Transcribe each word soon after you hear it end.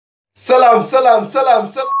Salam.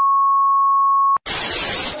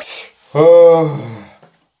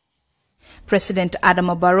 President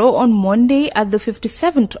Adama Barrow on Monday at the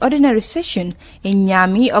 57th ordinary session in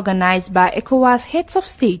Niamey organized by ECOWAS heads of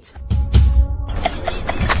states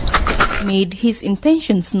made his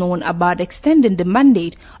intentions known about extending the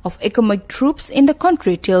mandate of economic troops in the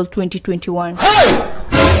country till 2021.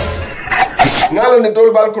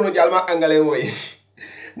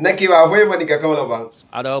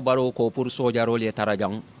 Ada Barrow ko pour sojarol ye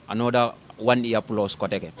tarajang another 1 year plus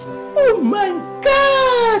koteke. Oh my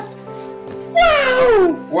God!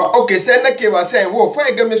 Wow! Wa okay sen na kewa sen wo fa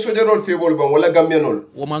Gambia sojarol febo ban wala Gambianol.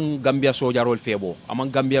 Wo man Gambia sojarol febo amang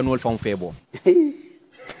Gambianol fam febo.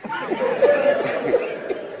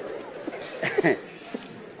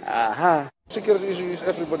 Aha. Security issue is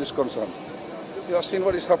everybody's concern. You have seen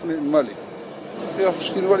what is happening in Mali. You have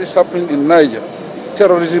seen what is happening in Niger.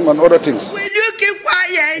 Terrorism and other things. Will you keep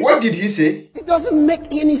quiet? What did he say? It doesn't make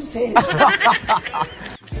any sense.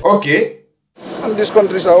 Okay. And these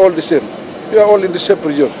countries are all the same. We are all in the same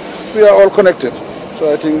region. We are all connected. So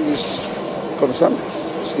I think this concern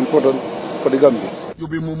is important for the Gambia. You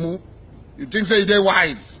be mumu. You think say they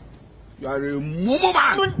wise. You are a mumu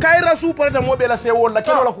man. Kaira super da mobile se wala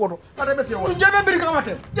kero la kodo. Ata be se wala. Jebe biri kama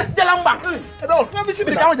ten. Jalamba. E be ol. Ma bisi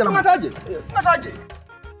biri kama jalamba. Mataje.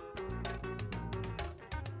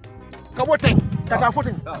 Kabo ten. Kata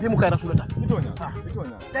foten. Bi mu kaira sulata. Bitonya.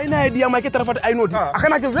 Dai na idea ma ke tarafata ay nodi.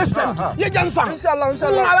 Akana ke west end. Ye jansan. Inshallah.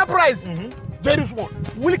 Ala price. Very small.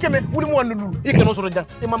 Wuli keme wuli mo wandu lulu. Ike no soro jang.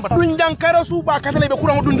 E mamba. Dun jang kaira suba katale be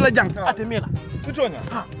kurango dun la jang. Ate mela. Bitonya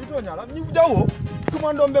la ni jawo.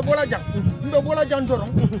 Kumando mbe bola jang doron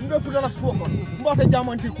mbe fudala suoko mba fe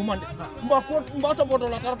jamanti kumande mba to bodo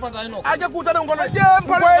la tarpata ino aja kutade ngono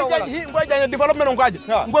ngoy jang development ko aja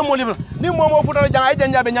ngoy mo libre ni mo fudala jang ay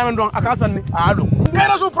janjabe nyamen don akasan ni ado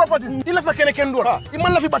ngara su properties ila fa kene ken do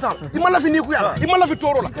iman la fi batal iman la fi niku ya iman la fi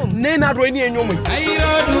toro la neena do ni e nyomoy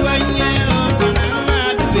ayro du wanye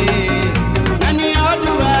onana dube ani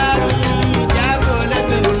oduwa jabole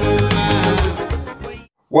be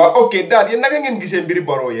Wa okay dad yen naka ngeen gisee mbiri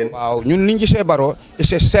Barrow yen waaw ñun liñ gisee Barrow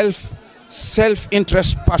c'est self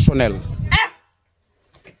interest personnel.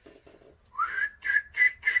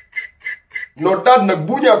 No dad nag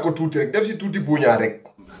buña ko tuuti rek def si tuuti buña rek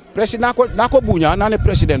président nako buña naa ne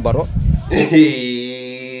président Barrow.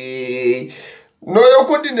 No yow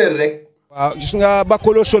continuer rek waaw gis nga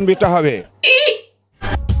bakoloson bi taxawee.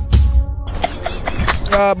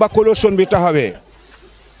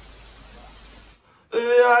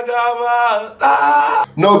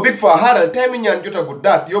 No big for haral time ñaan jotagut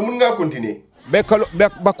dat yow mun nga continuer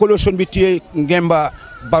bakoloson bi tie ngemba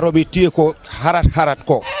Barrow bi tie ko harat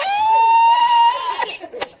ko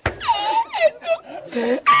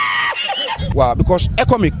waaw because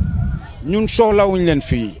economic ñun soxlawuñ leen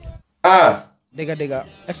fii dega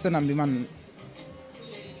externam bi man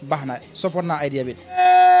baxna support na idea bi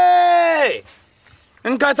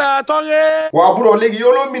nkata toge waaw bro léegi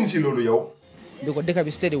yow loo min si loolu yow diko deka bi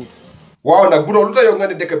steady wut waaw nag bro lu tax yow nga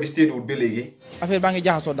ne deka bi steady wut ba léegi affaire baa ngi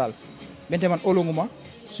jaxasoo daal bente man olonguma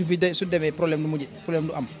su demee problème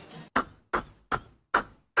du am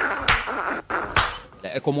La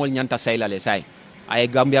ekomol nyanta sayla le say ay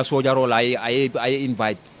Gambia sojaro la ay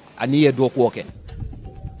invite ani e do ko ke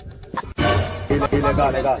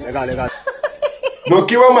legal no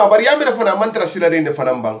kiwa ma bari yambe fana mantra sila de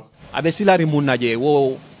fana mbang abe silari munaje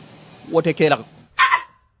wote kela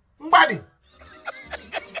mbadi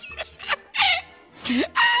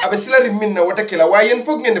abe silari minna wata kela wayen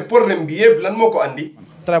fok ngene problème bi yeb lan moko andi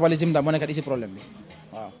tribalism da mo nekk ci problème bi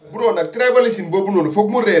waaw bro nak tribalism bobu nonu fok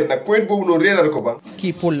mu reer nak point bobu nonu reeral ko ba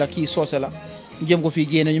ki pol la ki sosé la jëm ko fi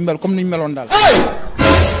génné ñu mel comme ñu melon dal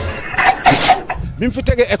bim fi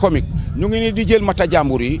tege économique ñu ngi ni di jël mata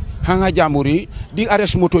jambour yi hanga jambour yi di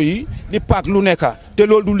arrêt moto yi di pak lu nekk te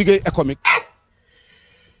lool du liggéey économique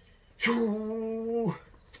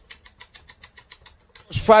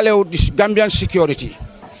faalew di Gambian security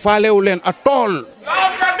faalew leen at all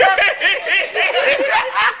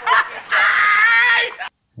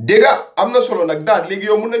dega amna solo nak daat léegi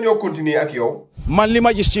yow mën nañoo continuer ak yow man li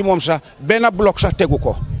ma gis ci moom sax benn bloc sax tegu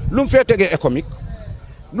ko lu mu fee tegee économique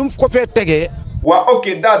lu mu ko fee tegee waa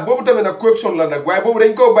ok daat boobu tamit nag correction la nag waaye boobu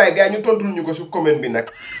dañ koo bàyyi gars ñu tontul ñu ko su commune bi nag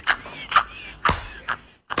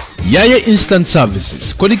Yaya Instant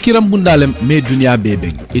Services kodi kiram bundalem me dunia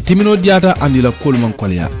bebeng itimino diata andila kolman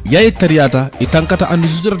kolya yaya tariata itankata andi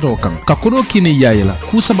sudrato kan kakono kini yaya la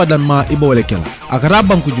kusabadan ma ibawle kela akara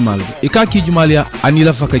banku jumal ikaki jumalia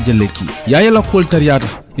anila faka jelleki yaya la kol tariata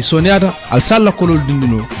isoniata al salla kolol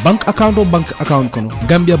dindino bank account o bank account kono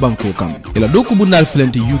Gambia banko kam ila doku bundal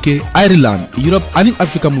filenti UK Ireland Europe anin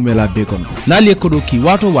Africa mumela be kono nali kodo ki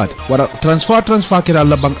wato wat wara transfer kira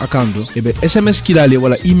la bank account do ebe SMS kilale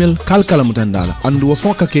wala email kalkala mutandala andu wo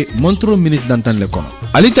fonka ke montro minutes dantan le kono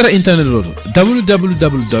alitara internet roto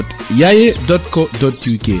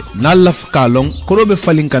www.yaye.co.uk nalaf kalong kodo be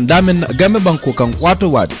falinkan damen Gambia banko kan wato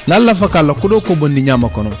wat nalaf kala kodo ko bonni nyama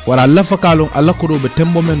kono wara lafa kalong alla kodo be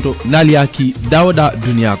tembo mento naliaki dawda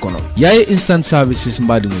dunia kono Yaye instant services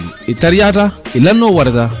mbadingoli itariata ilanno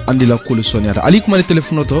warda andila kulu soniata alikuma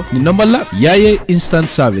telefono to ni number la Yaye instant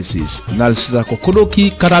services nal sida ko kodo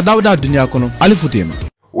ki kata dawda dunia kono alifutema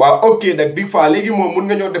wa ok nak Big Faa léegi moom mun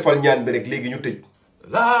nga ñoo defal ñaan bi rek léegi ñu tëj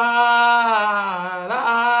la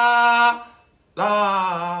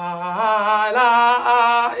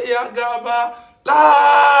ya gaba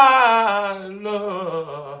la